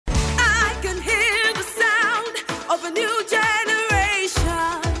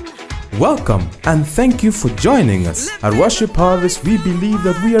Welcome and thank you for joining us. At Worship Harvest, we believe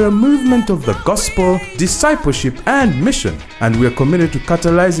that we are a movement of the gospel, discipleship, and mission, and we are committed to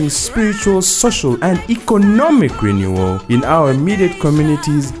catalyzing spiritual, social, and economic renewal in our immediate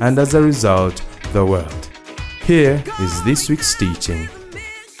communities and, as a result, the world. Here is this week's teaching.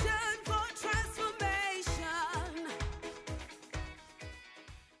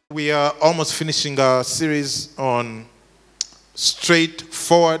 We are almost finishing our series on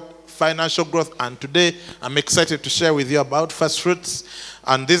straightforward financial growth, and today I'm excited to share with you about first fruits.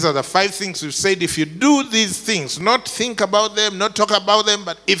 And these are the 5 things we've said. If you do these things, not think about them, not talk about them,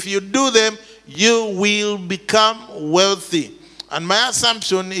 but if you do them, you will become wealthy. And my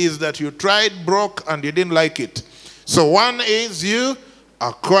assumption is that you tried broke and you didn't like it. So 1 is you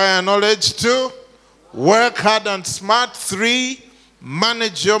acquire knowledge. 2, work hard and smart. 3,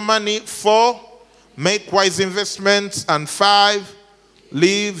 manage your money. 4, make wise investments. And 5,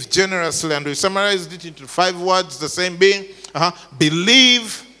 live generously. And we summarized it into 5 words, the same being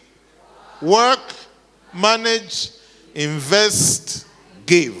believe, work, manage, invest,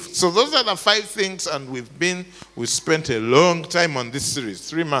 give. So those are the 5 things, and we spent a long time on this series,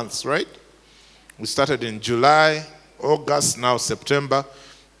 3 months, right? We started in July, August, now September.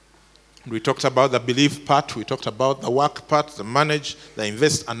 We talked about the believe part, we talked about the work part, the manage, the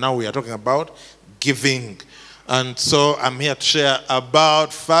invest, and now we are talking about giving. And so I'm here to share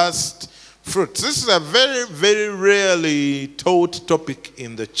about first fruits. This is a very, very rarely taught topic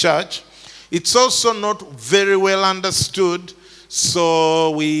in the church. It's also not very well understood,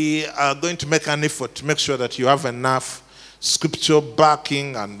 so we are going to make an effort to make sure that you have enough scriptural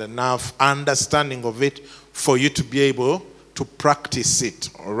backing and enough understanding of it for you to be able to practice it,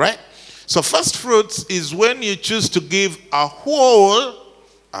 all right? So first fruits is when you choose to give a whole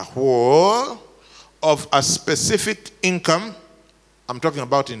of a specific income. I'm talking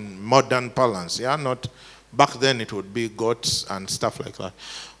about in modern parlance, yeah? Not back then it would be goats and stuff like that.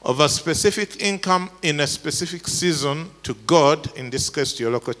 Of a specific income in a specific season to God, in this case to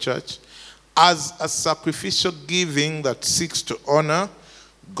your local church, as a sacrificial giving that seeks to honor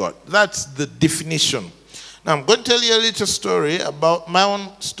God. That's the definition. Now I'm going to tell you a little story about my own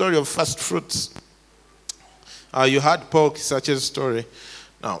story of first fruits. You heard Paul Kisache's story.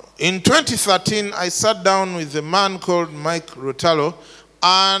 Now, in 2013, I sat down with a man called Mike Rotalo,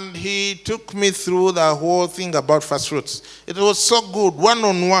 and he took me through the whole thing about first fruits. It was so good,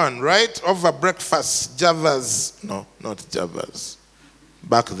 one-on-one, right? Over breakfast, Javas. No, not Javas.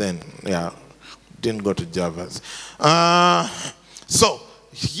 Back then, yeah, didn't go to Javas. So,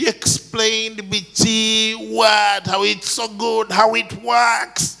 he explained BT, how it's so good, how it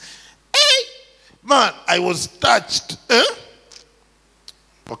works. Hey, man, I was touched.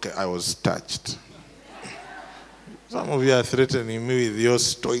 Okay, I was touched. Some of you are threatening me with your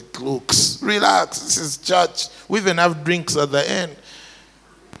stoic looks. Relax, this is church. We even have drinks at the end.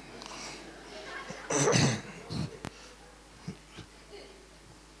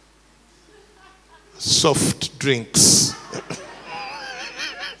 Soft drinks.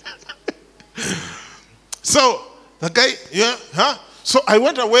 So, the guy, So I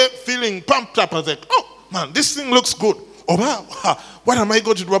went away feeling pumped up. I was like, oh, man, this thing looks good. Oh, wow, what am I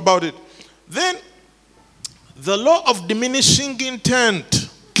going to do about it? Then the law of diminishing intent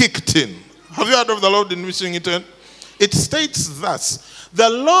kicked in. Have you heard of the law of diminishing intent? It states thus: the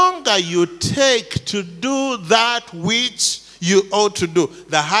longer you take to do that which you ought to do,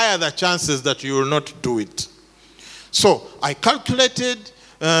 the higher the chances that you will not do it. So I calculated,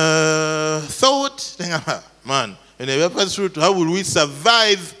 thought, man, in a first fruit, how will we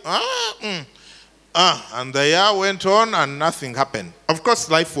survive? And the year went on and nothing happened. Of course,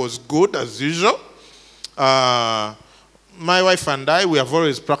 life was good as usual. My wife and I, we have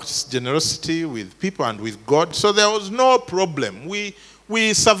always practiced generosity with people and with God, so there was no problem. We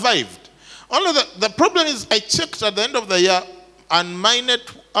survived. Only the problem is I checked at the end of the year, and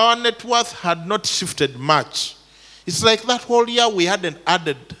our net worth had not shifted much. It's like that whole year we hadn't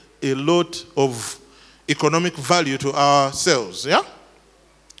added a lot of economic value to ourselves, yeah?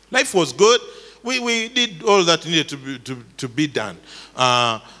 Life was good. We did all that needed to be done.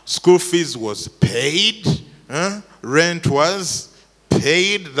 School fees was paid. Rent was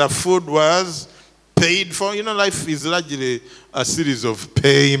paid. The food was paid for. You know, life is largely a series of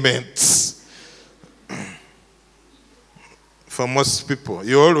payments. For most people,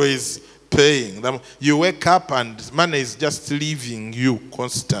 you're always paying them. You wake up and money is just leaving you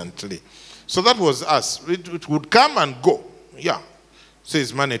constantly. So that was us. It would come and go. Yeah.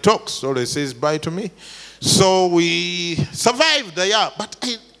 Says money talks, always says bye to me. So we survived the year, but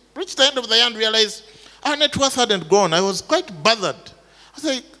I reached the end of the year and realized our net worth hadn't gone. I was quite bothered. I was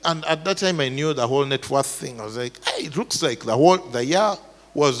like, and at that time I knew the whole net worth thing. I was like, hey, it looks like the year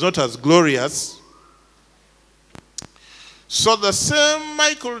was not as glorious. So the same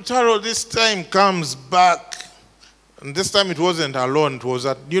Michael Taro this time comes back. And this time it wasn't alone. It was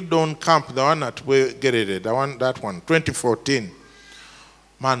at New Dawn Camp, the one at Gerede, that one, 2014.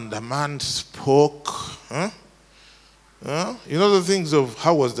 Man, the man spoke. Huh? You know the things of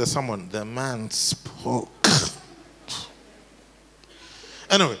how was the sermon? The man spoke.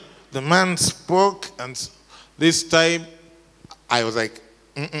 Anyway, the man spoke, and this time I was like,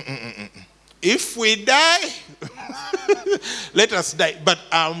 if we die, let us die. But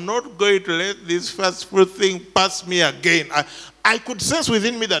I'm not going to let this first fruit thing pass me again. I could sense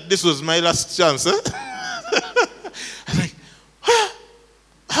within me that this was my last chance. I was like,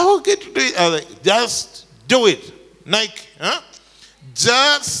 how are we going to do it? I was like, just do it. Nike.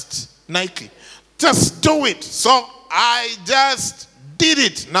 Just Nike. Just do it. So I just did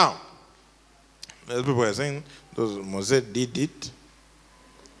it. Now, people are saying, Moses did it.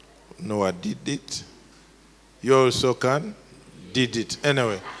 Noah did it. You also can. Did it.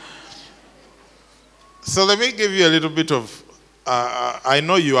 Anyway. So let me give you a little bit of, I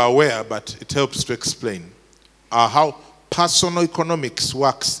know you are aware, but it helps to explain how personal economics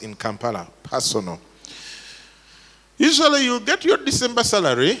works in Kampala. Personal. Usually you get your December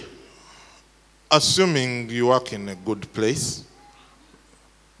salary, assuming you work in a good place,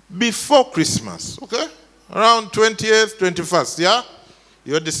 before Christmas, okay? Around 20th, 21st, yeah?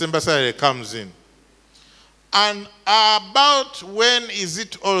 Your December salary comes in. And about when is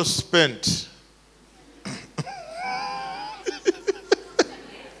it all spent?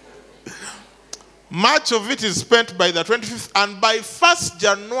 Much of it is spent by the 25th, and by 1st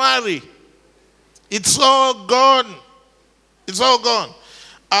January, it's all gone. It's all gone.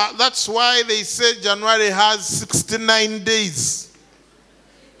 That's why they say January has 69 days.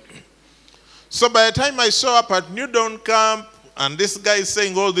 So by the time I show up at New Dawn Camp, and this guy is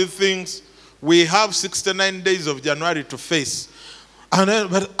saying all these things, we have 69 days of January to face. And then,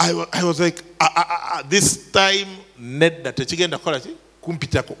 but I was like, this time, we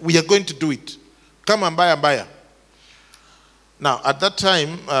are going to do it. Come and buy. Now, at that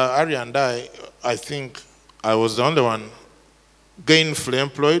time, Ari and I think I was the only one gainfully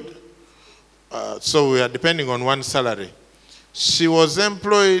employed. So we are depending on one salary. She was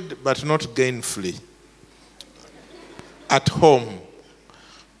employed, but not gainfully. At home.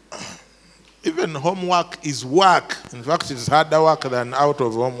 Even homework is work. In fact, it's harder work than out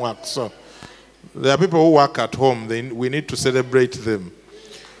of homework. So there are people who work at home. We need to celebrate them.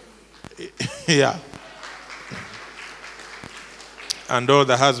 Yeah. And all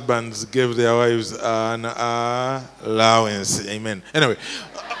the husbands gave their wives an allowance. Amen. Anyway.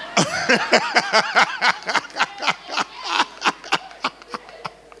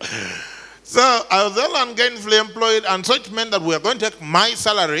 So I was all ungainfully employed, and so it meant that we are going to take my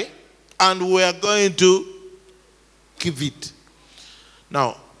salary and we are going to give it.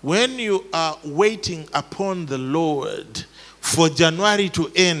 Now, when you are waiting upon the Lord for January to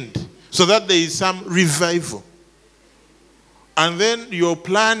end, so that there is some revival, and then you're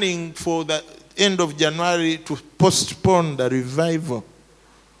planning for the end of January to postpone the revival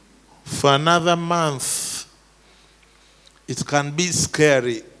for another month, it can be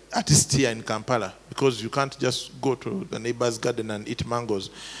scary, at least here in Kampala, because you can't just go to the neighbor's garden and eat mangoes.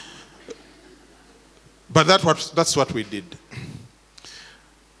 But that's what we did.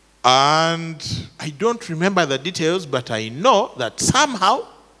 And I don't remember the details, but I know that somehow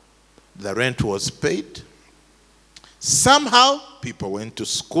the rent was paid. Somehow people went to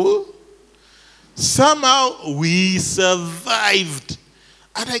school. Somehow we survived.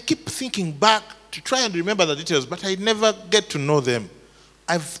 And I keep thinking back to try and remember the details, but I never get to know them.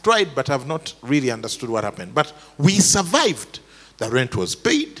 I've tried, but I've not really understood what happened. But we survived. The rent was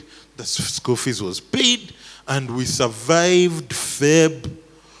paid, the school fees was paid, and we survived Feb.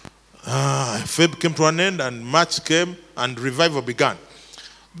 Feb came to an end, and March came, and revival began.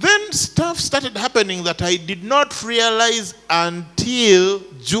 Then stuff started happening that I did not realize until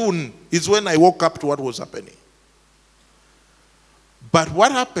June is when I woke up to what was happening. But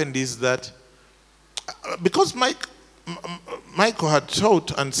what happened is that, because Michael had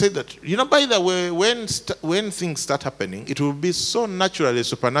taught and said that, by the way, when things start happening, it will be so naturally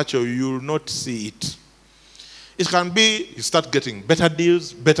supernatural, you will not see it. It can be you start getting better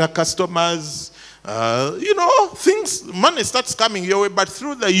deals, better customers, money starts coming your way, but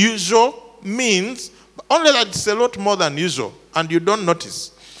through the usual means, only that it's a lot more than usual, and you don't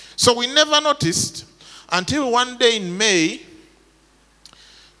notice. So we never noticed until one day in May,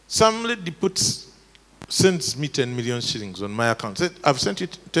 somebody puts sends me 10 million shillings on my account. Said, I've sent you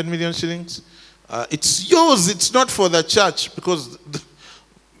 10 million shillings. It's yours. It's not for the church, because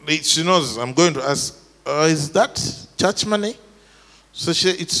she knows I'm going to ask, is that church money? So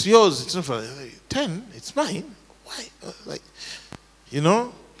it's yours. It's not for 10. It's mine. Why?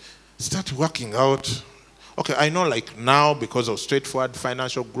 Start working out. Okay, I know like now because of straightforward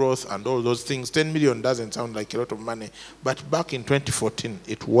financial growth and all those things, 10 million doesn't sound like a lot of money. But back in 2014,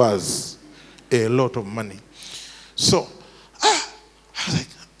 it was a lot of money. So, I was like,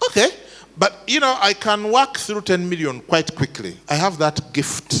 okay. But, I can work through 10 million quite quickly. I have that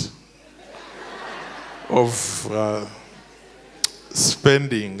gift of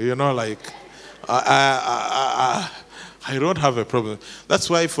spending, I don't have a problem. That's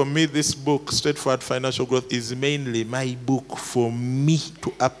why for me, this book, Straightforward Financial Growth, is mainly my book for me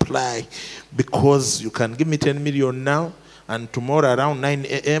to apply, because you can give me 10 million now, and tomorrow around 9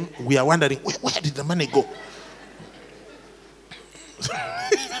 a.m., we are wondering, where did the money go?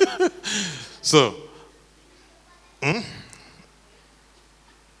 So,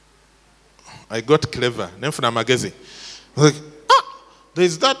 I got clever. Nefuna Magezi. Like,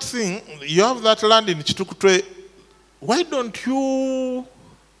 there's that thing, you have that land in Chitukutwe. Why don't you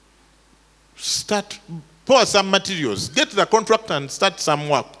pour some materials, get the contract and start some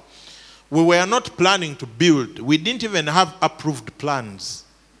work? We were not planning to build. We didn't even have approved plans,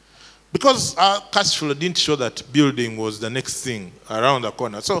 because our cash flow didn't show that building was the next thing around the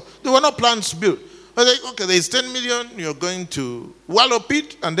corner. So there were no plans to build. I was like, okay, there's 10 million, you're going to wallow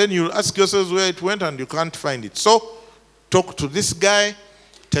it, and then you'll ask yourselves where it went and you can't find it. So talk to this guy,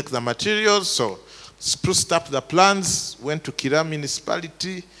 take the materials. So spruced up the plans, went to Kira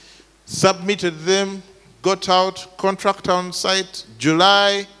municipality, submitted them, got out, contract on site.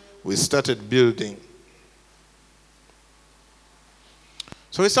 July, we started building.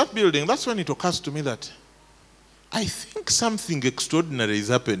 So we start building. That's when it occurs to me that I think something extraordinary is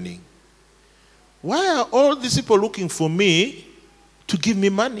happening. Why are all these people looking for me to give me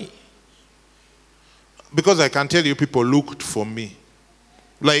money? Because I can tell you, people looked for me.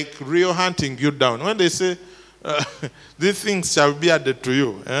 Like real hunting you down. When they say, these things shall be added to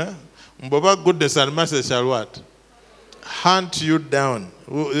you. Mbaba goodness and mercy shall what? Hunt you down.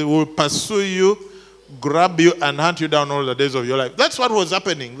 Will pursue you, grab you, and hunt you down all the days of your life. That's what was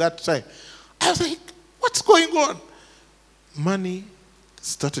happening that time. I was like, what's going on? Money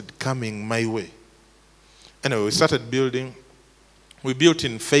started coming my way. Anyway, we started building. We built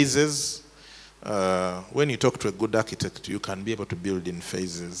in phases. When you talk to a good architect, you can be able to build in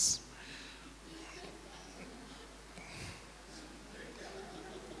phases.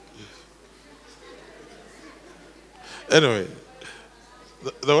 Anyway,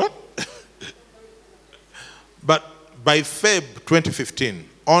 the what? But by Feb 2015,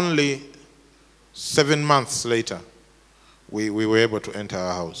 only 7 months later, we were able to enter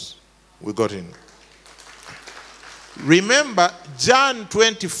our house. We got in. Remember, Jan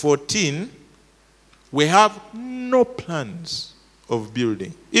 2014, we have no plans of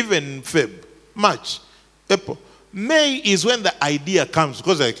building. Even Feb, March, April. May is when the idea comes,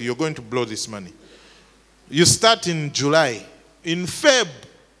 because like you're going to blow this money. You start in July. In Feb,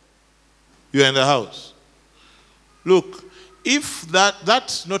 you're in the house. Look, if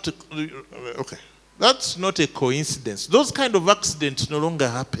that's not a coincidence. Those kind of accidents no longer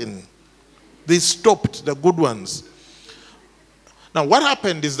happen. They stopped, the good ones. Now, what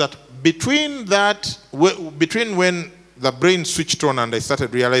happened is that between when the brain switched on and I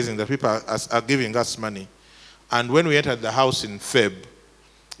started realizing that people are giving us money, and when we entered the house in Feb,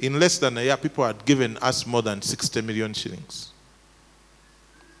 in less than a year, people had given us more than 60 million shillings.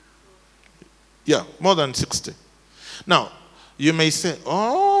 Yeah, more than 60. Now, you may say,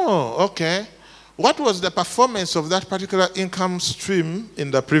 oh, okay. What was the performance of that particular income stream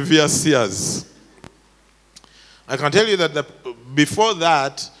in the previous years? I can tell you that before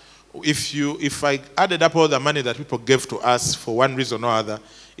that, if I added up all the money that people gave to us for one reason or other,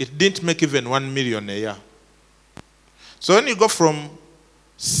 it didn't make even 1 million a year. So when you go from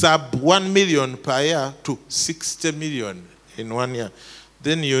sub 1 million per year to 60 million in 1 year,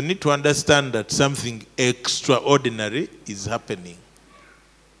 then you need to understand that something extraordinary is happening.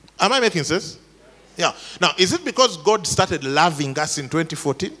 Am I making sense? Yeah. Now, is it because God started loving us in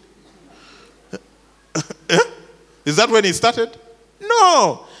 2014? Is that when He started?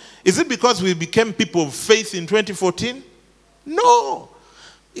 No. Is it because we became people of faith in 2014? No.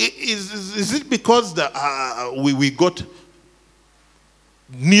 Is it because we got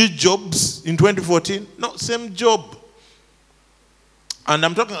new jobs in 2014? No, same job. And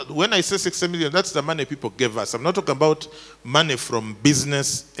I'm talking, when I say 60 million, that's the money people gave us. I'm not talking about money from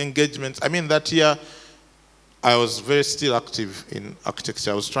business engagements. I mean, that year, I was very still active in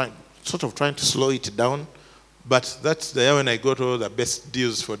architecture. I was trying to slow it down. But that's the year when I got all the best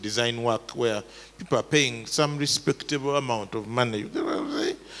deals for design work, where people are paying some respectable amount of money. You know what I'm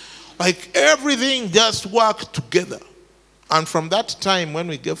saying? Like everything just worked together. And from that time, when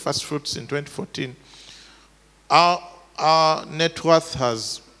we gave First Fruits in 2014, our net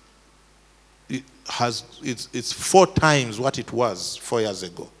worth it's 4 times what it was 4 years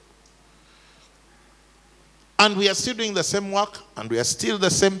ago. And we are still doing the same work, and we are still the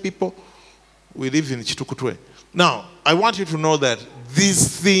same people. We live in Chitukutwe. Now, I want you to know that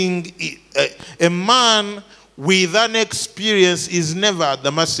this thing, a man with an experience is never at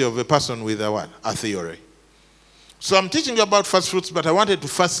the mercy of a person with a theory. So I'm teaching you about first fruits, but I wanted to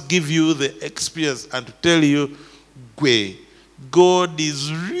first give you the experience and to tell you, God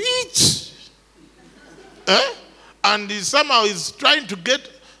is rich. And he somehow is trying to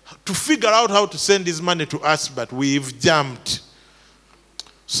figure out how to send his money to us, but we've jumped.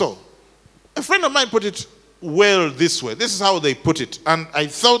 So, a friend of mine put it well this way. This is how they put it. And I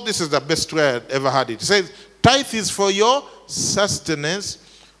thought this is the best way I'd ever had it. It says, tithe is for your sustenance.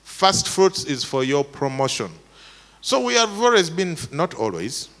 First fruits is for your promotion. So we have always been, not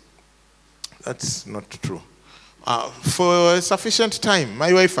always, that's not true. For a sufficient time,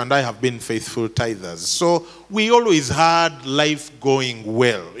 my wife and I have been faithful tithers. So we always had life going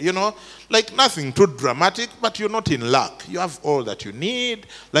well, you know, like nothing too dramatic, but you're not in luck. You have all that you need.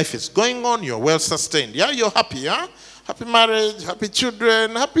 Life is going on. You're well sustained. Yeah, you're happy, huh? Happy marriage, happy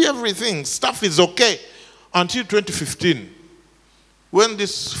children, happy everything. Stuff is okay until 2015, when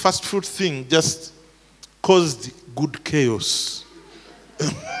this fast food thing just caused good chaos.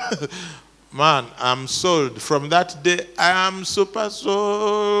 Man, I'm sold. From that day, I am super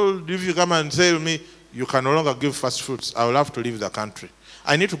sold. If you come and tell me you can no longer give fast foods, I will have to leave the country.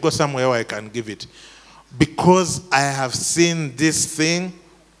 I need to go somewhere where I can give it. Because I have seen this thing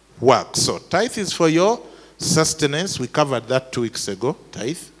work. So tithe is for your sustenance. We covered that 2 weeks ago,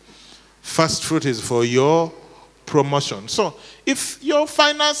 tithe. First fruit is for your promotion. So if your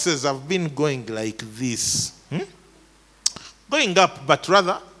finances have been going like this, going up, but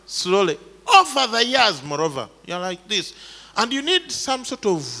rather slowly, over the years, moreover, you're like this. And you need some sort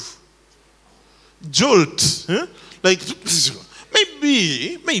of jolt. Like,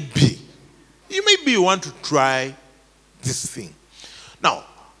 maybe, you want to try this thing. Now,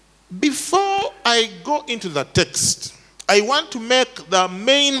 before I go into the text, I want to make the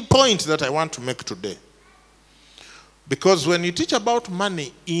main point that I want to make today. Because when you teach about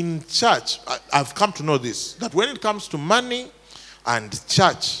money in church, I've come to know this, that when it comes to money and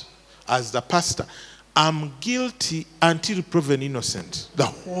church, as the pastor, I'm guilty until proven innocent the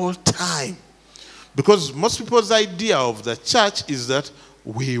whole time. Because most people's idea of the church is that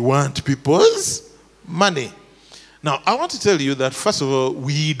we want people's money. Now, I want to tell you that, first of all,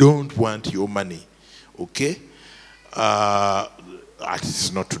 we don't want your money. Okay?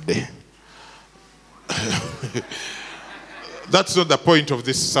 It's not today. That's not the point of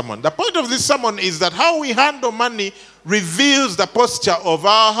this sermon. The point of this sermon is that how we handle money reveals the posture of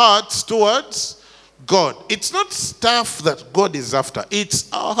our hearts towards God. It's not stuff that God is after. It's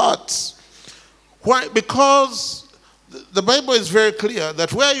our hearts. Why? Because the Bible is very clear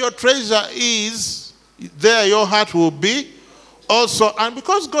that where your treasure is, there your heart will be also. And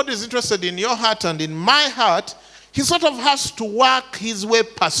because God is interested in your heart and in my heart, he sort of has to work his way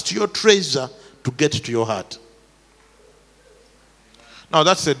past your treasure to get to your heart. Now,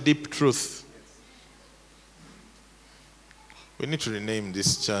 that's a deep truth. We need to rename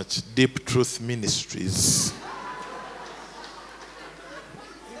this church Deep Truth Ministries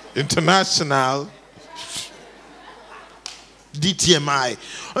International DTMI.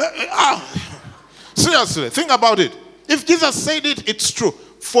 Seriously, think about it. If Jesus said it, it's true.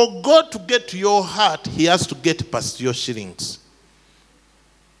 For God to get to your heart, he has to get past your shillings.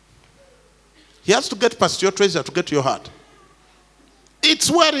 He has to get past your treasure to get to your heart.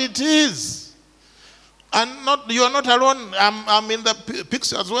 It's where it is. And you are not alone. I'm in the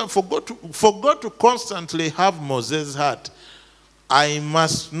picture as well. For God to constantly have Moses' heart, I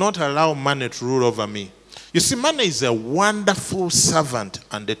must not allow money to rule over me. You see, money is a wonderful servant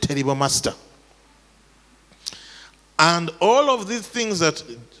and a terrible master. And all of these things that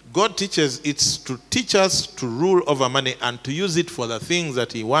God teaches, it's to teach us to rule over money and to use it for the things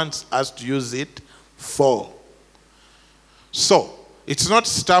that he wants us to use it for. So, it's not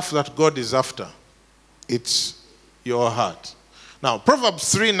stuff that God is after. It's your heart. Now,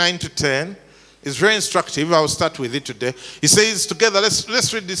 Proverbs 3:9-10 is very instructive. I'll start with it today. He says together,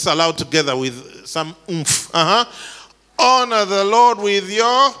 let's read this aloud together with some oomph. Honor the Lord with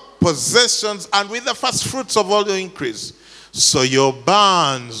your possessions, and with the first fruits of all your increase. So your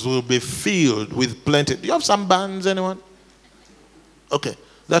barns will be filled with plenty. Do you have some barns, anyone? Okay.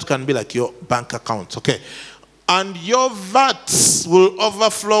 That can be like your bank account. Okay. And your vats will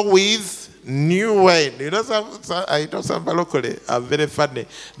overflow with new wine. You know, I know some locally are very funny.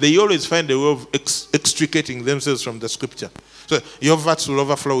 They always find a way of extricating themselves from the scripture. So your vats will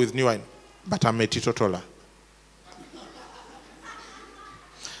overflow with new wine. But I'm a teetotaler.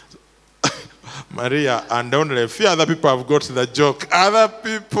 Maria and only a few other people have got the joke. Other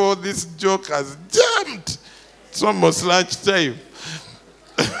people, this joke has jammed. It's almost lunchtime.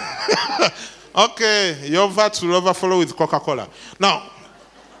 Okay, your vats will overflow with Coca-Cola. Now,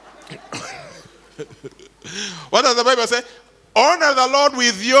 what does the Bible say? Honor the Lord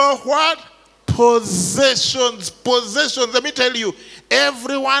with your what? Possessions. Possessions. Let me tell you,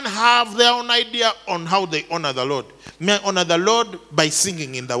 everyone have their own idea on how they honor the Lord. May I honor the Lord by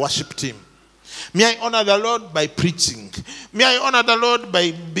singing in the worship team? May I honor the Lord by preaching? May I honor the Lord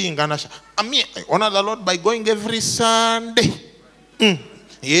by being an usher? May I honor the Lord by going every Sunday?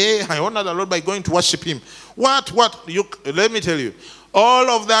 Yeah, I honor the Lord by going to worship Him. Let me tell you, all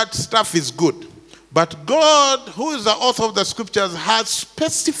of that stuff is good. But God, who is the author of the scriptures, has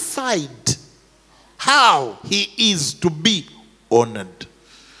specified how He is to be honored.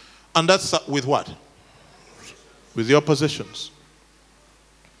 And that's with what? With your possessions.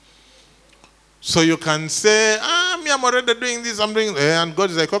 So you can say, I'm already doing this, I'm doing that. And God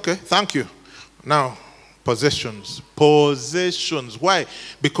is like, okay, thank you. Now, possessions. Possessions. Why?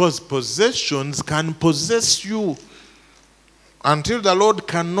 Because possessions can possess you until the Lord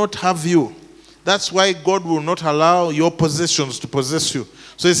cannot have you. That's why God will not allow your possessions to possess you.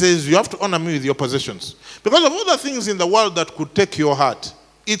 So He says, you have to honor me with your possessions. Because of all the things in the world that could take your heart,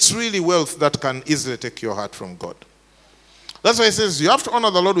 it's really wealth that can easily take your heart from God. That's why He says, you have to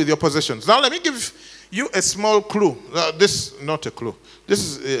honor the Lord with your possessions. Now let me give you a small clue. Not a clue.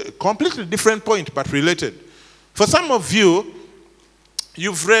 This is a completely different point, but related. For some of you,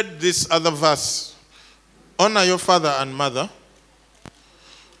 you've read this other verse. Honor your father and mother,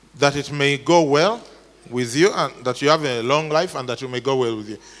 that it may go well with you, and that you have a long life, and that you may go well with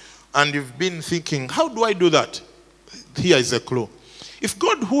you. And you've been thinking, how do I do that? Here is a clue. If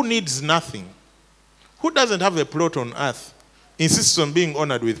God, who needs nothing, who doesn't have a plot on earth, insists on being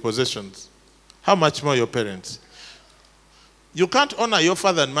honored with possessions, how much more your parents? You can't honor your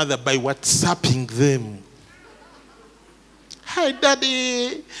father and mother by WhatsApping them. Hi,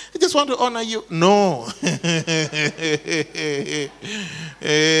 Daddy. I just want to honor you. No.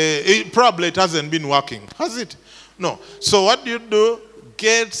 Probably it hasn't been working. Has it? No. So what do?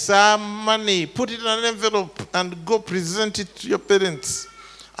 Get some money, put it in an envelope, and go present it to your parents.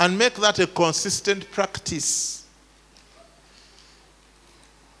 And make that a consistent practice.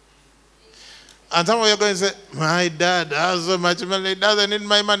 And some of you are going to say, my dad has so much money, he doesn't need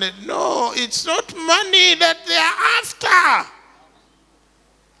my money. No, it's not money that they are after.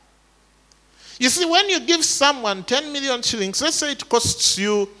 You see, when you give someone 10 million shillings, let's say it takes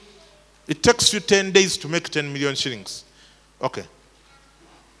you 10 days to make 10 million shillings. Okay.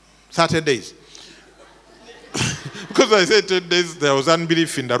 30 days. Because I said 10 days, there was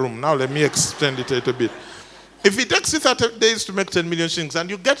unbelief in the room. Now let me extend it a little bit. If it takes you 30 days to make 10 million shillings, and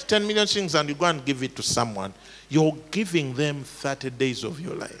you get 10 million shillings and you go and give it to someone, you're giving them 30 days of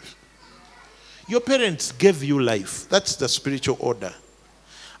your life. Your parents gave you life. That's the spiritual order.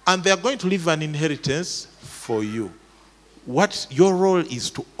 And they're going to leave an inheritance for you. What your role is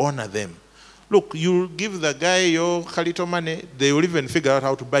to honor them. Look, you give the guy your little money, they will even figure out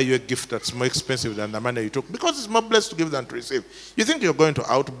how to buy you a gift that's more expensive than the money you took. Because it's more blessed to give than to receive. You think you're going to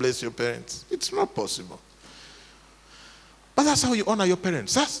outbless your parents? It's not possible. But that's how you honor your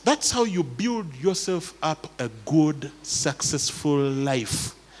parents. That's how you build yourself up a good, successful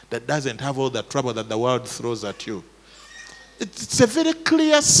life that doesn't have all the trouble that the world throws at you. It's a very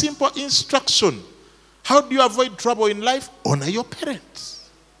clear, simple instruction. How do you avoid trouble in life? Honor your parents.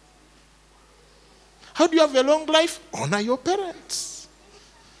 How do you have a long life? Honor your parents.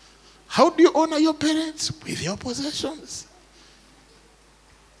 How do you honor your parents? With your possessions.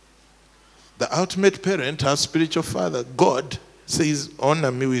 The ultimate parent, our spiritual father, God, says,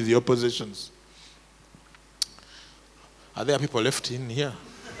 honor me with your possessions. Are there people left in here?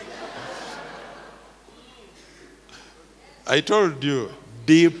 I told you,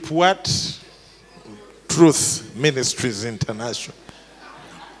 Deep what? Truth Ministries International.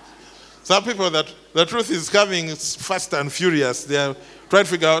 Some people that the truth is coming fast and furious. They are trying to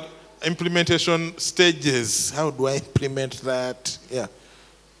figure out implementation stages. How do I implement that? Yeah.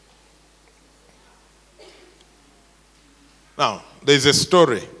 Now, there's a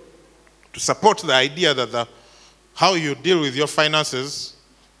story to support the idea that how you deal with your finances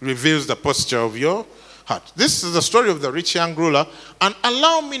reveals the posture of your heart. This is the story of the rich young ruler, and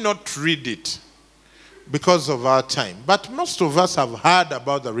allow me not to read it because of our time. But most of us have heard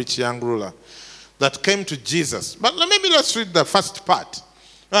about the rich young ruler that came to Jesus. But maybe let's read the first part.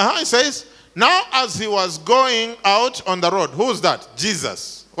 It says, now as he was going out on the road, who's that?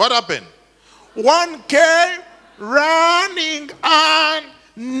 Jesus. What happened? One came running and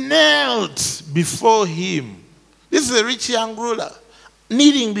knelt before him. This is a rich young ruler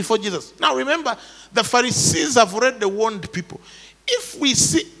kneeling before Jesus. Now remember, the Pharisees have already warned people. If we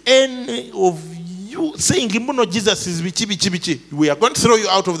see any of you saying, Jesus is bichi, bichi, bichi, we are going to throw you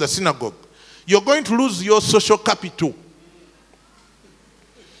out of the synagogue. You're going to lose your social capital.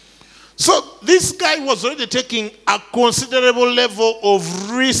 So this guy was already taking a considerable level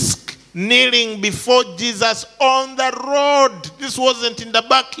of risk kneeling before Jesus on the road. This wasn't in the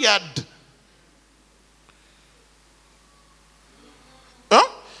backyard. Huh?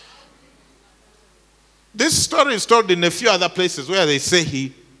 This story is told in a few other places where they say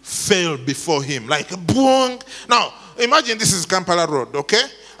he fell before him like a boom. Now, imagine this is Kampala Road, okay?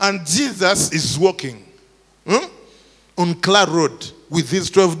 And Jesus is walking on Kla Road with his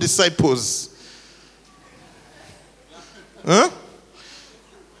 12 disciples. And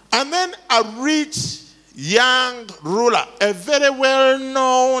then a rich young ruler, a very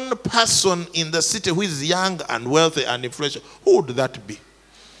well-known person in the city who is young and wealthy and influential. Who would that be?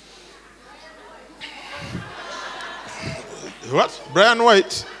 What? Brian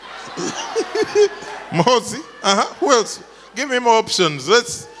White? Mozi? Who else? Give me more options.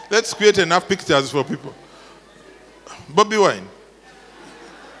 Let's create enough pictures for people. Bobby Wine.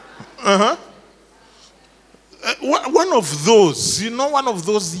 One of those, one of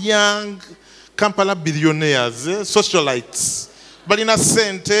those young Kampala billionaires, socialites. But in a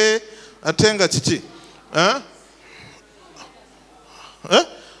sense, atenga chichi.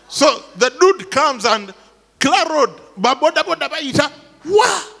 So the dude comes and Kla Road, baboda boda baita,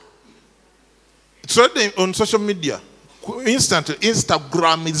 wow. It's already on social media. Instantly,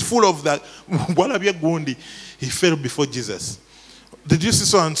 Instagram is full of that. He fell before Jesus. Did you see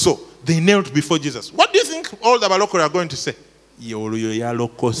so and so? They knelt before Jesus. What do you think all the Balokore are going to say?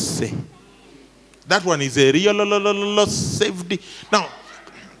 That one is a real safety. Now,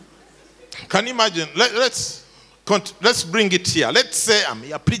 can you imagine? Let's bring it here. Let's say I'm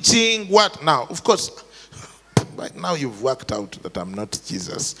here preaching what now? Of course, right now you've worked out that I'm not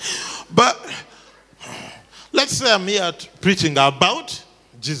Jesus. But let's say I'm here preaching about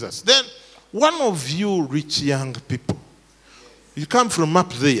Jesus. Then one of you rich young people, you come from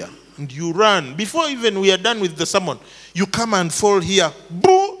up there and you run. Before even we are done with the sermon, you come and fall here.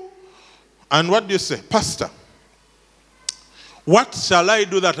 Boo! And what do you say? Pastor, what shall I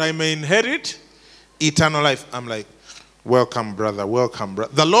do that I may inherit eternal life? I'm like, welcome, brother, welcome,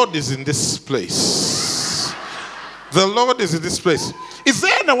 brother. The Lord is in this place. The Lord is in this place. Is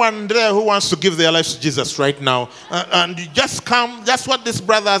there anyone there who wants to give their lives to Jesus right now? And you just come, that's what this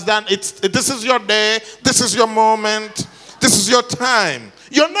brother has done. This is your day, this is your moment, this is your time.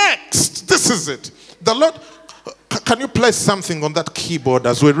 You're next. This is it. The Lord, can you place something on that keyboard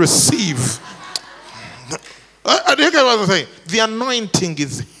as we receive? I think I was saying, the anointing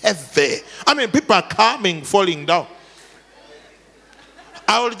is heavy. I mean, people are coming, falling down.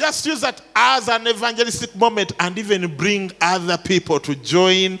 I will just use that as an evangelistic moment and even bring other people to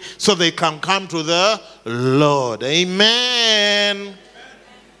join so they can come to the Lord. Amen.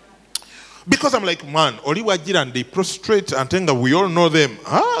 Because I'm like, man, Oliwajira and they prostrate and think that we all know them.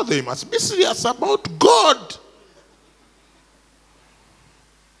 They must be serious about God.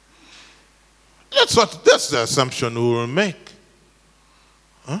 That's the assumption we will make.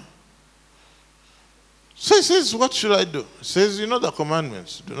 So he says, what should I do? He says, you know the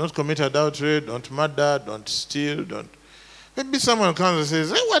commandments. Do not commit adultery, don't murder, don't steal, don't. Maybe someone comes and says,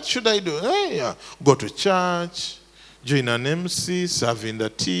 hey, what should I do? Hey, go to church, join an MC, serve in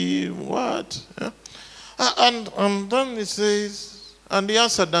the team, what? And then he says, and he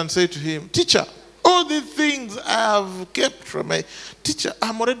answered and said to him, teacher, all the things I have kept from my teacher,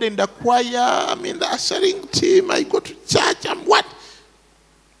 I'm already in the choir, I'm in the ushering team, I go to church, I'm what?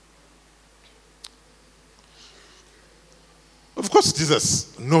 Of course,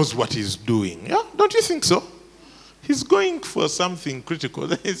 Jesus knows what he's doing. Yeah? Don't you think so? He's going for something critical.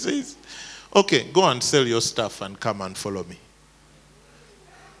 Then he says, okay, go and sell your stuff and come and follow me.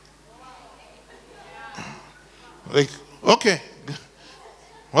 Like, okay.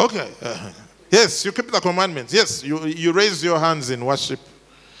 Okay. Yes, you keep the commandments. Yes, you raise your hands in worship.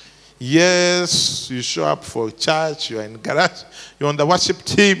 Yes, you show up for church. You're in garage. You're on the worship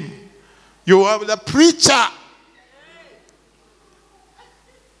team. You are the preacher.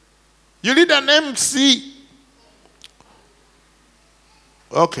 You need an MC.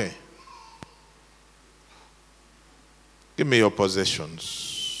 Okay. Give me your possessions.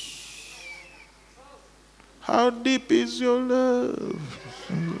 How deep is your love?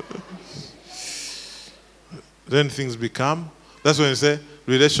 Then things become, that's when you say,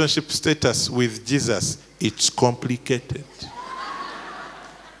 relationship status with Jesus, it's complicated.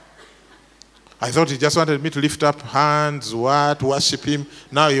 I thought he just wanted me to lift up hands, worship him.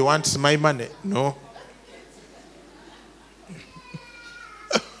 Now he wants my money. No.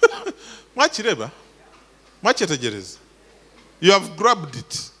 You have grabbed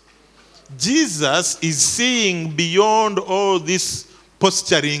it. Jesus is seeing beyond all this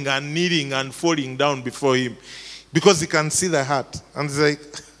posturing and kneeling and falling down before him, because he can see the heart. And it's like,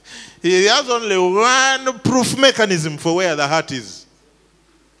 he has only one proof mechanism for where the heart is.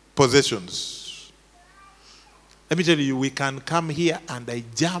 Possessions. Let me tell you, we can come here and I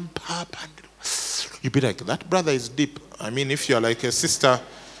jump up and you'll be like, that brother is deep. I mean, if you're like a sister,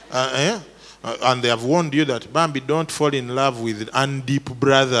 and they have warned you that, Bambi, don't fall in love with undeep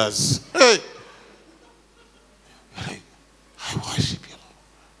brothers. Hey! Like, I worship you.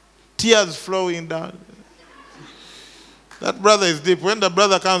 Tears flowing down. That brother is deep. When the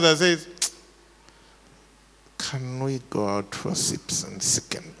brother comes and says, can we go out for sips and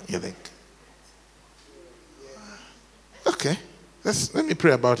sicken? You think, okay, let me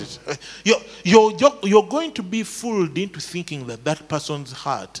pray about it. You're going to be fooled into thinking that that person's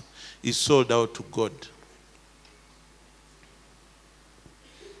heart is sold out to God.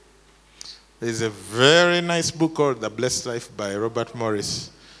 There's a very nice book called The Blessed Life by Robert Morris.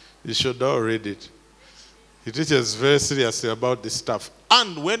 You should all read it. He teaches very seriously about this stuff.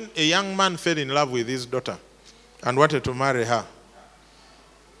 And when a young man fell in love with his daughter and wanted to marry her,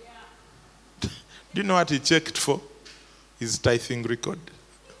 do you know what he checked for? His tithing record.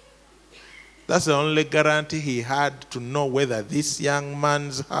 That's the only guarantee he had to know whether this young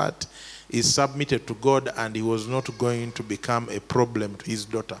man's heart is submitted to God and he was not going to become a problem to his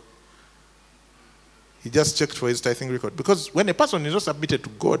daughter. He just checked for his tithing record. Because when a person is not submitted to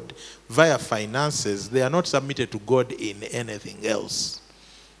God via finances, they are not submitted to God in anything else.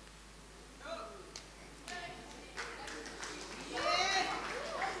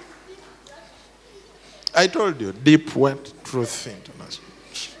 I told you, deep went truth into us.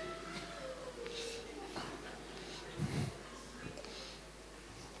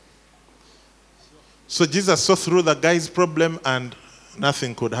 So Jesus saw through the guy's problem and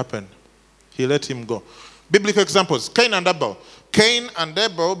nothing could happen. He let him go. Biblical examples, Cain and Abel. Cain and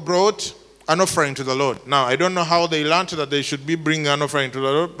Abel brought an offering to the Lord. Now, I don't know how they learned that they should be bringing an offering to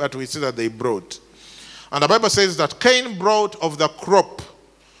the Lord, but we see that they brought. And the Bible says that Cain brought of the crop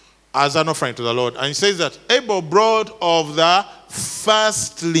as an offering to the Lord. And it says that Abel brought of the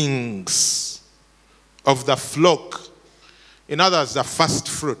firstlings of the flock. In other words, the first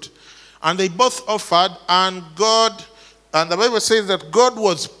fruit. And they both offered, and the Bible says that God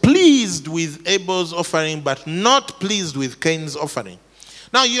was pleased with Abel's offering, but not pleased with Cain's offering.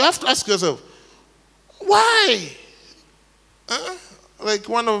 Now you have to ask yourself, why? Like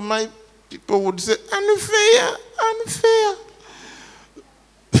one of my people would say, unfair.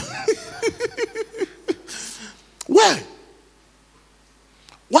 Why?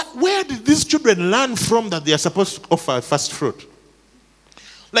 Where did these children learn from that they are supposed to offer first fruit?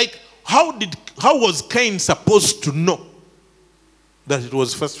 Like, how was Cain supposed to know that it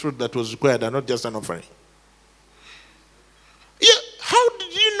was first fruit that was required and not just an offering? Yeah, how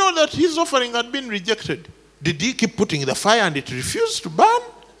did you know that his offering had been rejected? Did he keep putting the fire and it refused to burn?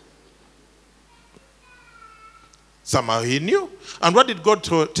 Somehow he knew. And what did God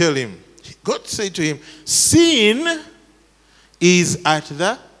tell him? God said to him, sin is at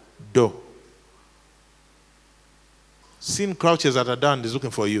the door. Sin crouches at the door and is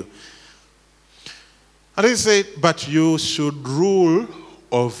looking for you. And he said, but you should rule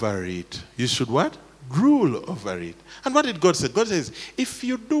over it. You should what? Rule over it. And what did God say? God says, if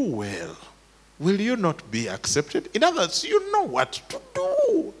you do well, will you not be accepted? In other words, you know what to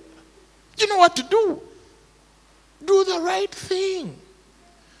do. You know what to do. Do the right thing.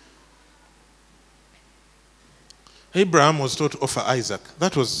 Abraham was told to offer Isaac.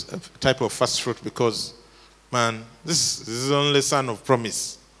 That was a type of first fruit because, man, this is the only son of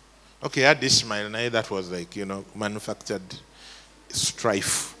promise. Okay, I had Ishmael, and that was like, manufactured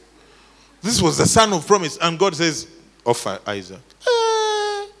strife. This was the son of promise, and God says, offer Isaac.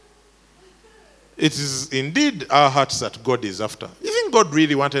 It is indeed our hearts that God is after. You think God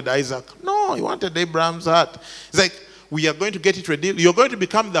really wanted Isaac? No, he wanted Abraham's heart. It's like, We are going to get it ready. You're going to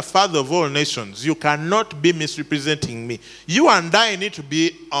become the father of all nations. You cannot be misrepresenting me. You and I need to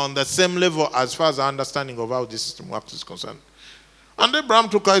be on the same level as far as our understanding of how this system works is concerned. And Abraham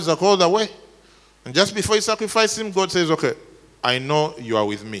took Isaac all the way. And just before he sacrificed him, God says, okay, I know you are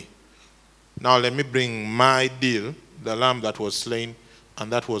with me. Now let me bring my deal, the lamb that was slain,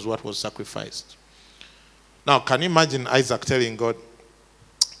 and that was what was sacrificed. Now, can you imagine Isaac telling God,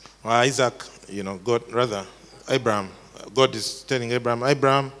 well, Isaac, Abraham, God is telling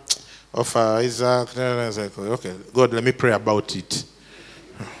Abraham, offer Isaac. Okay, God, let me pray about it.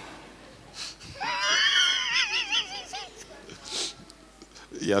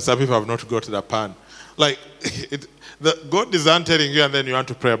 Yeah, some people have not got the pan. Like, God isn't telling you and then you want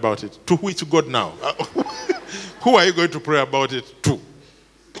to pray about it. To which God now? Who are you going to pray about it to?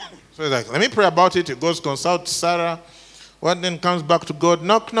 So he's like, let me pray about it. He goes, consult Sarah. What then comes back to God?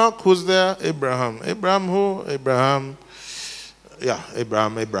 Knock, knock. Who's there? Abraham. Abraham who? Abraham. Yeah,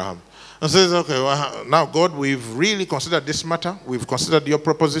 Abraham. And says, okay, well, now God, we've really considered this matter. We've considered your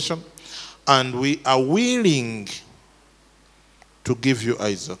proposition. And we are willing to give you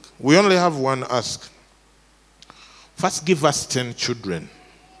Isaac. We only have one ask. First, give us 10 children.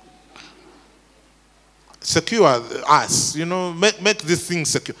 Secure us, make this thing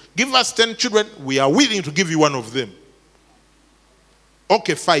secure. Give us 10 children. We are willing to give you one of them.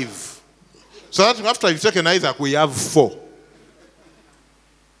 Okay, 5. So that after you've taken Isaac, we have 4.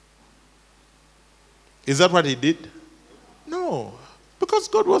 Is that what he did? No. Because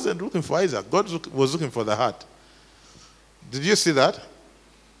God wasn't looking for Isaac. God was looking for the heart. Did you see that?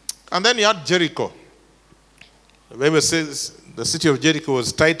 And then you had Jericho. The Bible says the city of Jericho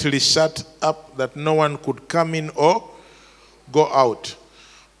was tightly shut up that no one could come in or go out.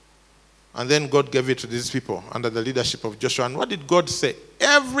 And then God gave it to these people under the leadership of Joshua. And what did God say?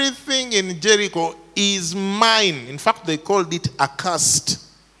 Everything in Jericho is mine. In fact, they called it accursed.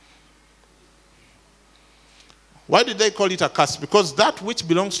 Why did they call it accursed? Because that which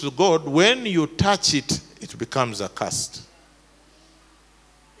belongs to God, when you touch it, it becomes accursed.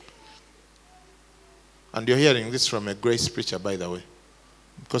 And you're hearing this from a grace preacher, by the way.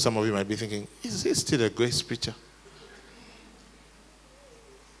 Because some of you might be thinking, is he still a grace preacher?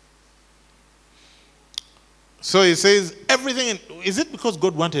 So he says, everything, is it because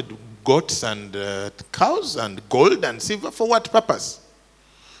God wanted goats and cows and gold and silver? For what purpose?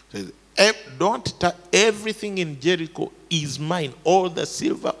 He says, don't touch, everything in Jericho is mine. All the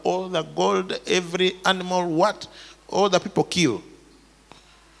silver, all the gold, every animal, what? All the people kill.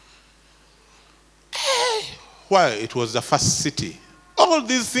 Why? It was the first city. All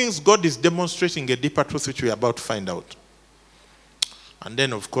these things, God is demonstrating a deeper truth which we are about to find out. And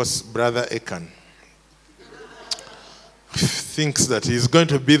then, of course, Brother Achan thinks that he's going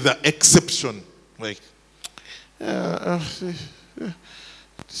to be the exception. Like,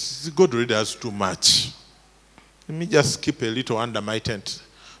 God really has too much. Let me just keep a little under my tent.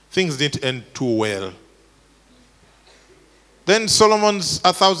 Things didn't end too well. Then Solomon's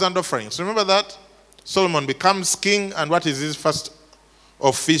 1,000 offerings. Remember that? Solomon becomes king, and what is his first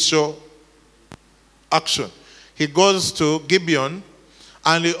official action? He goes to Gibeon,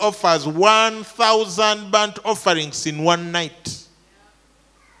 and he offers 1,000 burnt offerings in one night.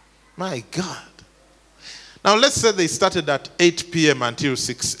 My God. Now, let's say they started at 8 p.m. until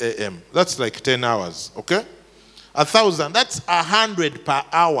 6 a.m. That's like 10 hours, okay? 1,000, that's 100 per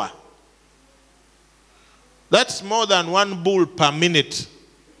hour. That's more than 1 bull per minute.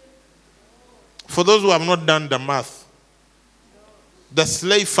 For those who have not done the math, the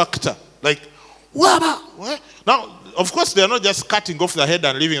slave factor, like, what? Now, of course, they are not just cutting off the head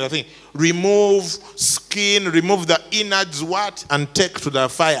and leaving the thing. Remove skin, remove the innards, and take to the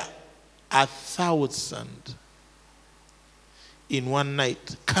fire. 1,000 in one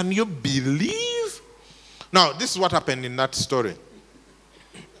night. Can you believe? Now, this is what happened in that story.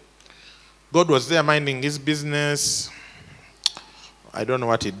 God was there minding his business. I don't know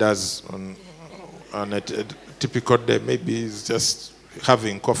what he does on a typical day. Maybe he's just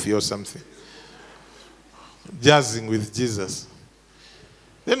having coffee or something. Jazzing with Jesus.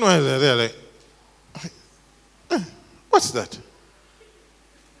 Then when they're like, what's that?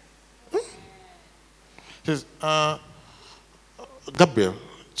 He says, Gabriel,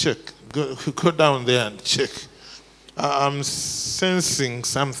 check. Go down there and check. I'm sensing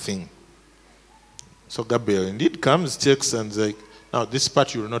something. So Gabriel indeed comes, checks, and is like, now this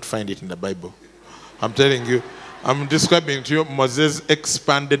part you will not find it in the Bible. I'm telling you, I'm describing to you Moses'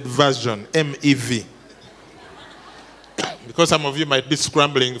 expanded version, MEV. Because some of you might be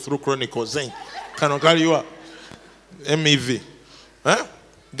scrambling through Chronicles saying, can I carry you up? MEV. Huh?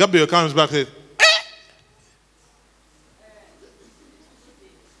 Gabriel comes back and says,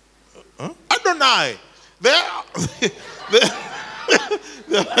 Huh? Adonai. They're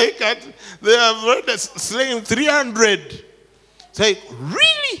like they have already slain 300. It's like,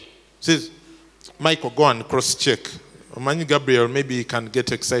 really? Says, Michael, go and cross-check. Mani Gabriel, maybe he can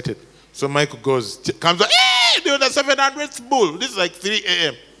get excited. So Michael goes, comes out, hey, the other 700th bull. This is like 3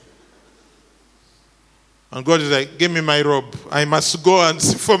 a.m. And God is like, give me my robe. I must go and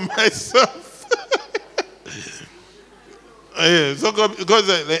see for myself. Yeah, so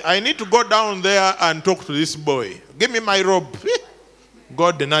because I need to go down there and talk to this boy. Give me my robe.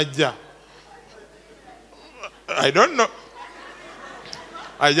 God the Naja. I don't know.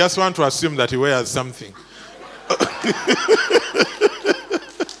 I just want to assume that he wears something.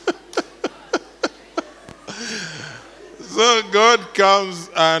 So God comes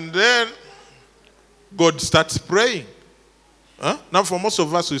and then God starts praying. Huh? Now for most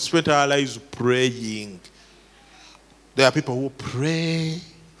of us, we spend our lives praying. There are people who pray,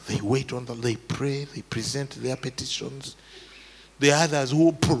 they wait on they pray, they present their petitions. There are others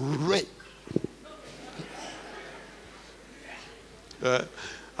who pray.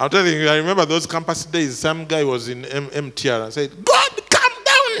 I'm telling you, I remember those campus days. Some guy was in MTR and said, God, come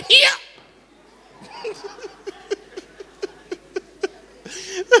down here.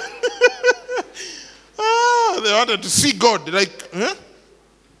 They wanted to see God. Like, huh?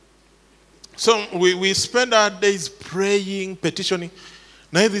 So we spend our days praying, petitioning.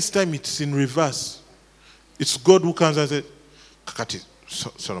 Now this time it's in reverse. It's God who comes and says, Kakati,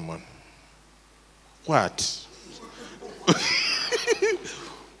 Solomon, what?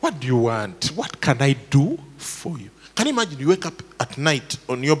 What do you want? What can I do for you? Can you imagine you wake up at night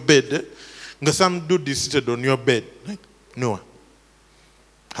on your bed, and some dude is seated on your bed. Like, Noah,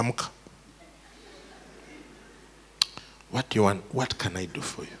 Hamuka. What do you want? What can I do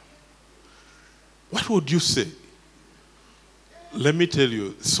for you? What would you say? Let me tell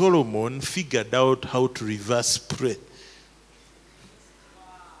you, Solomon figured out how to reverse pray.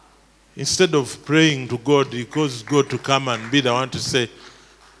 Instead of praying to God, he calls God to come and be the one to say,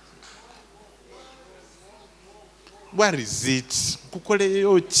 where is it?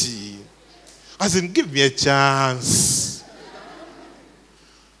 As in, give me a chance.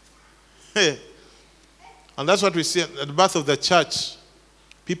 Hey. And that's what we see at the birth of the church.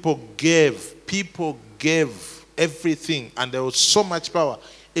 People gave everything, and there was so much power.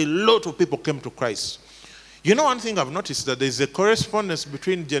 A lot of people came to Christ. You know, one thing I've noticed, that there's a correspondence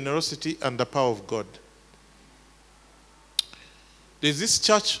between generosity and the power of God. There's this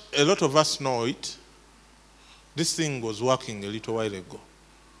church, a lot of us know it. This thing was working a little while ago.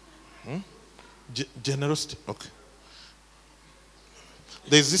 Generosity, okay.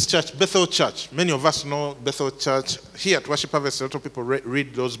 There's this church, Bethel Church. Many of us know Bethel Church. Here at Worship Harvest, a lot of people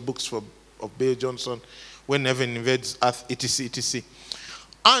read those books of Bill Johnson, When Heaven Invades Earth, etc., etc.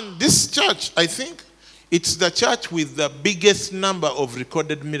 And this church, I think, it's the church with the biggest number of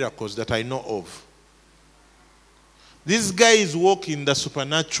recorded miracles that I know of. These guys walk in the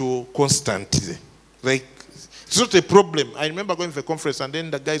supernatural constantly. Like, it's not a problem. I remember going for a conference, and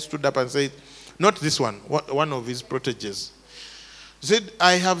then the guy stood up and said, not this one, one of his proteges. He said,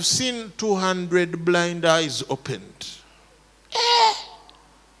 I have seen 200 blind eyes opened.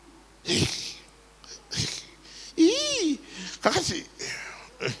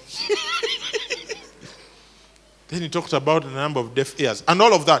 Then he talked about the number of deaf ears and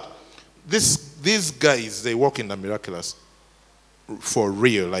all of that. These guys, they walk in the miraculous for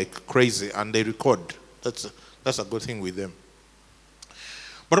real, like crazy, and they record. That's a good thing with them.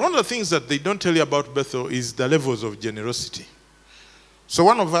 But one of the things that they don't tell you about Bethel is the levels of generosity. So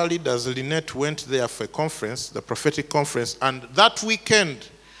one of our leaders, Lynette, went there for a conference, the prophetic conference, and that weekend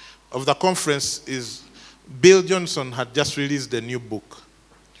of the conference is Bill Johnson had just released a new book.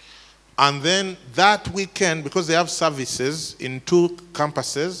 And then that weekend, because they have services in 2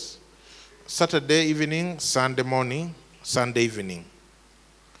 campuses, Saturday evening, Sunday morning, Sunday evening.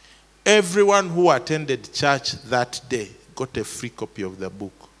 Everyone who attended church that day got a free copy of the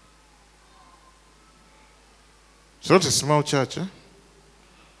book. It's not a small church, eh?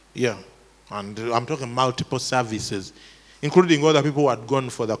 Yeah. And I'm talking multiple services, including other people who had gone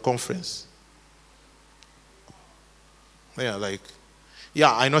for the conference. Yeah, like,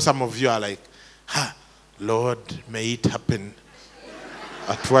 yeah, I know some of you are like, Lord, may it happen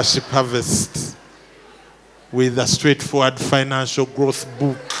at Worship Harvest with a straightforward financial growth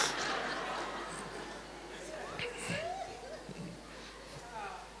book.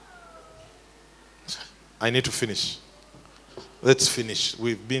 I need to finish. Let's finish.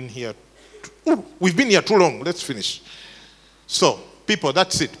 We've been here too long. Let's finish. So, people,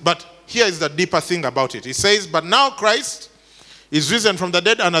 that's it. But here is the deeper thing about it. He says, but now Christ is risen from the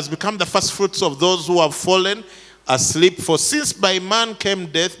dead and has become the first fruits of those who have fallen asleep. For since by man came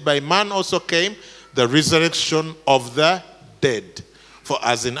death, by man also came the resurrection of the dead. For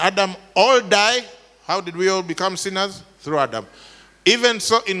as in Adam all die, how did we all become sinners? Through Adam. Even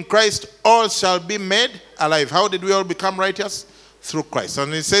so in Christ all shall be made alive. How did we all become righteous? Through Christ.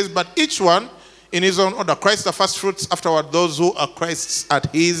 And it says, but each one in his own order. Christ the first fruits, afterward those who are Christ's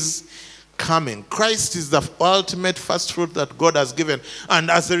at his coming. Christ is the ultimate first fruit that God has given.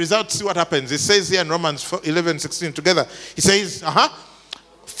 And as a result, see what happens. It says here in Romans 11:16 together. He says,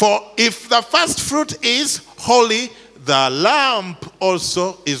 for if the first fruit is holy, the lamp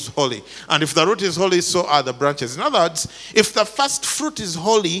also is holy. And if the root is holy, so are the branches. In other words, if the first fruit is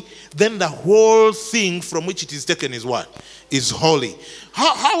holy, then the whole thing from which it is taken is what? Is holy.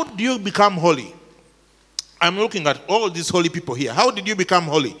 How do you become holy? I'm looking at all these holy people here. How did you become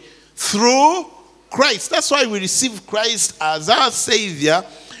holy? Through Christ. That's why we receive Christ as our Savior,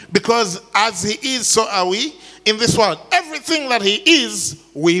 because as He is, so are we in this world. Everything that He is,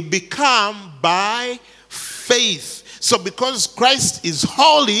 we become by faith. So because Christ is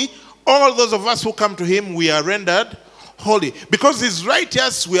holy, all those of us who come to Him, we are rendered holy. Because He's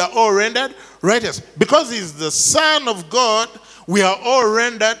righteous, we are all rendered righteous. Because He's the Son of God, we are all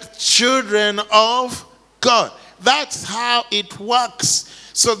rendered children of God. That's how it works.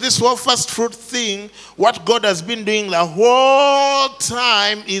 So this whole first fruit thing, what God has been doing the whole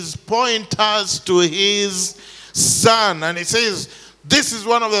time is point us to His Son. And He says, this is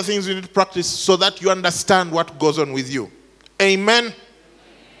one of the things you need to practice so that you understand what goes on with you. Amen?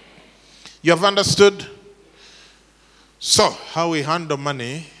 You have understood? So, how we handle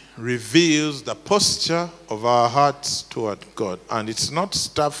money reveals the posture of our hearts toward God. And it's not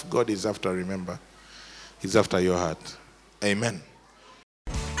stuff God is after, remember. He's after your heart. Amen.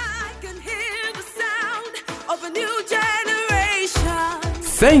 I can hear the sound of a new generation.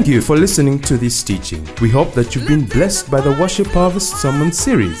 Thank you for listening to this teaching. We hope that you've been blessed by the Worship Harvest Sermon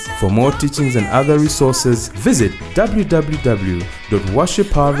Series. For more teachings and other resources, visit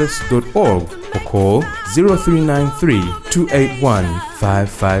www.worshipharvest.org or call 0393 281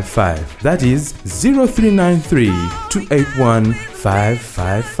 555. That is 0393 281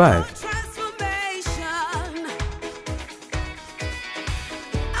 555.